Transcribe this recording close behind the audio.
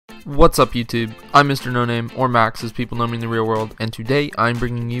What's up YouTube? I'm Mr. No Name, or Max as people know me in the real world, and today I'm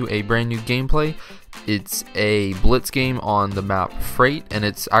bringing you a brand new gameplay. It's a blitz game on the map Freight, and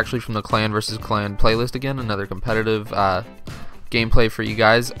it's actually from the Clan vs. Clan playlist again, another competitive gameplay for you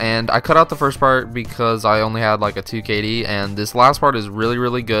guys. And I cut out the first part because I only had like a 2 KD, and this last part is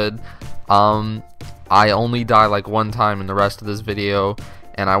really good. I only die like one time in the rest of this video,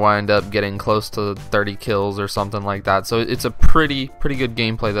 and I wind up getting close to 30 kills or something like that. So it's a pretty good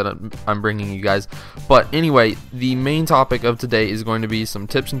gameplay that I'm bringing you guys. But anyway, the main topic of today is going to be some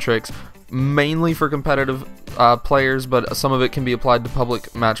tips and tricks, mainly for competitive players, but some of it can be applied to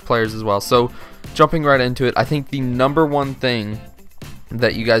public match players as well. So jumping right into it, I think the number one thing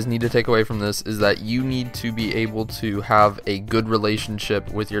that you guys need to take away from this is that you need to be able to have a good relationship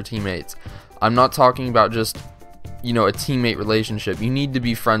with your teammates. I'm not talking about just, you know, a teammate relationship. You need to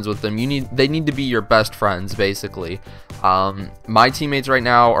be friends with them. They need to be your best friends, basically. My teammates right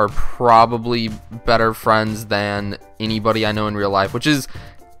now are probably better friends than anybody I know in real life, which is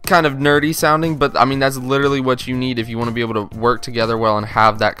kind of nerdy sounding, but I mean that's literally what you need if you want to be able to work together well and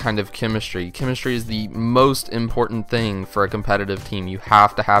have that kind of chemistry. Chemistry is the most important thing for a competitive team. You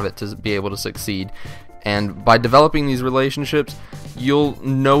have to have it to be able to succeed. And by developing these relationships, you'll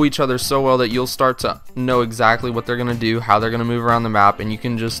know each other so well that you'll start to know exactly what they're going to do, how they're going to move around the map, and you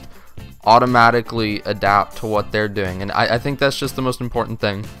can just automatically adapt to what they're doing. And I think that's just the most important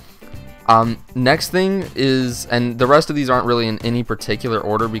thing. Next thing is, and the rest of these aren't really in any particular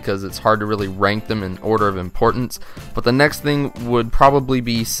order because it's hard to really rank them in order of importance, but the next thing would probably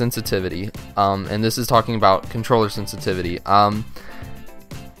be sensitivity. And this is talking about controller sensitivity.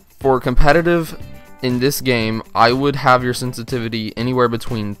 For competitive in this game, I would have your sensitivity anywhere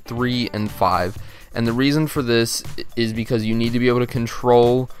between 3 and 5, and the reason for this is because you need to be able to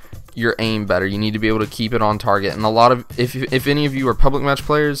control your aim better. You need to be able to keep it on target. And a lot of, if any of you are public match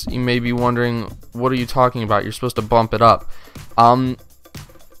players, you may be wondering, what are you talking about? You're supposed to bump it up.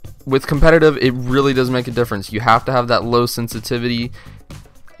 With competitive, it really does make a difference. You have to have that low sensitivity.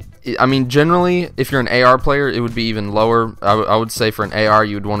 I mean, generally, if you're an AR player, it would be even lower. I would say for an AR,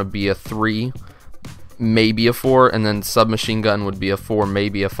 you would want to be a 3, maybe a 4, and then submachine gun would be a 4,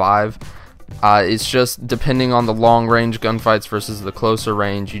 maybe a 5. It's just depending on the long range gunfights versus the closer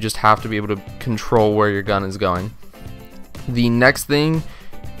range, you just have to be able to control where your gun is going. The next thing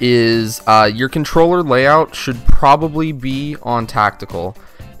is your controller layout should probably be on tactical,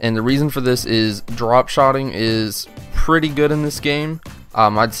 and the reason for this is drop shotting is pretty good in this game.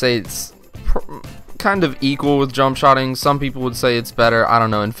 I'd say it's kind of equal with jump shotting. Some people would say it's better. I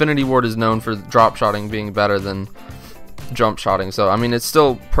don't know. Infinity Ward is known for drop shotting being better than jump shotting, so I mean it's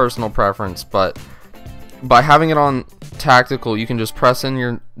still personal preference, but by having it on tactical, you can just press in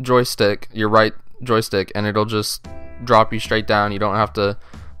your joystick, your right joystick, and it'll just drop you straight down. You don't have to,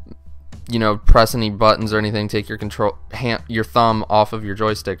 you know, press any buttons or anything, take your your thumb off of your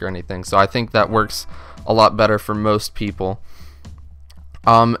joystick or anything. So I think that works a lot better for most people.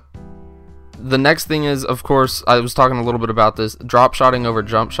 The next thing is, of course, I was talking a little bit about this, drop shotting over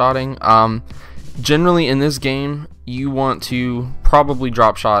jump shotting. Generally in this game, you want to probably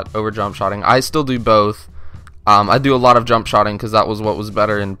drop shot over jump shotting. I still do both. I do a lot of jump shotting because that was what was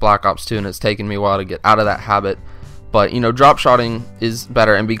better in Black Ops 2, and it's taken me a while to get out of that habit. But, you know, drop shotting is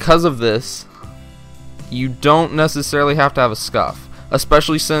better, and because of this, you don't necessarily have to have a scuff,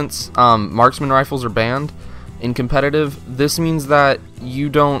 especially since marksman rifles are banned in competitive. This means that you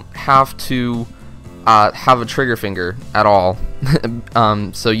don't have to have a trigger finger at all.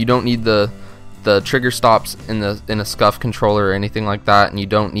 So you don't need the trigger stops in a scuff controller or anything like that, and you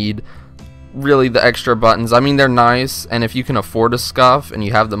don't need really the extra buttons. I mean, they're nice, and if you can afford a scuff and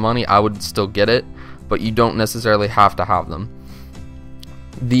you have the money, I would still get it, but you don't necessarily have to have them.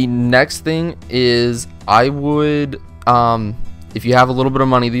 The next thing is, I would, if you have a little bit of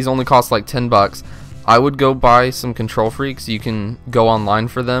money, these only cost like 10 bucks, I would go buy some Control Freaks. You can go online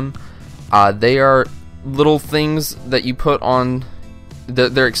for them. They are little things that you put on,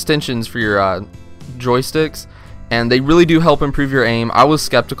 they're extensions for your joysticks, and they really do help improve your aim. I was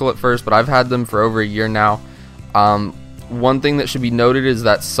skeptical at first, but I've had them for over a year now. One thing that should be noted is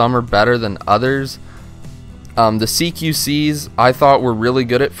that some are better than others. The CQCs I thought were really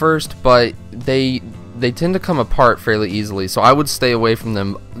good at first, but they tend to come apart fairly easily, so I would stay away from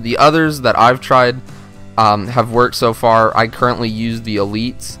them. The others that I've tried have worked so far. I currently use the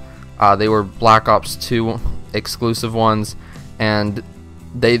Elites. They were Black Ops 2 exclusive ones, and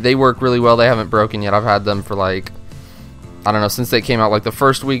they work really well. They haven't broken yet. I've had them for like, I don't know, since they came out, like the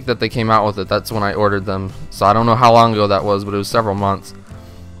first week that they came out with it, that's when I ordered them. So I don't know how long ago that was, but it was several months.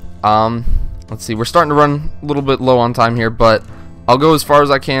 Let's see, we're starting to run a little bit low on time here, but I'll go as far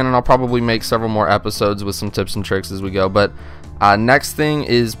as I can, and I'll probably make several more episodes with some tips and tricks as we go. But next thing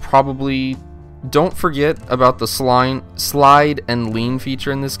is probably, don't forget about the slide and lean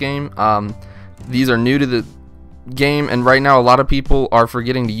feature in this game. These are new to the game, and right now a lot of people are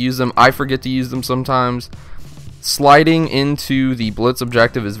forgetting to use them. I forget to use them sometimes. Sliding into the blitz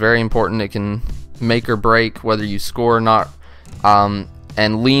objective is very important. It can make or break whether you score or not.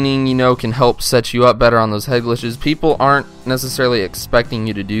 And leaning, you know, can help set you up better on those head glitches. People aren't necessarily expecting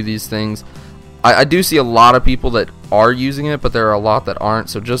you to do these things. I do see a lot of people that are using it, but there are a lot that aren't,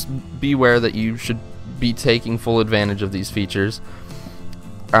 so just beware that you should be taking full advantage of these features.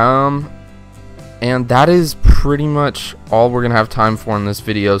 And that is pretty much all we're gonna have time for in this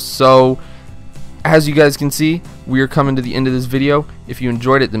video. So as you guys can see, we are coming to the end of this video. If you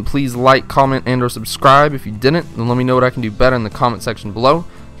enjoyed it, then please like, comment, and or subscribe. If you didn't, then let me know what I can do better in the comment section below.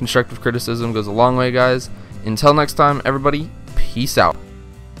 Constructive criticism goes a long way, guys. Until next time, everybody, peace out.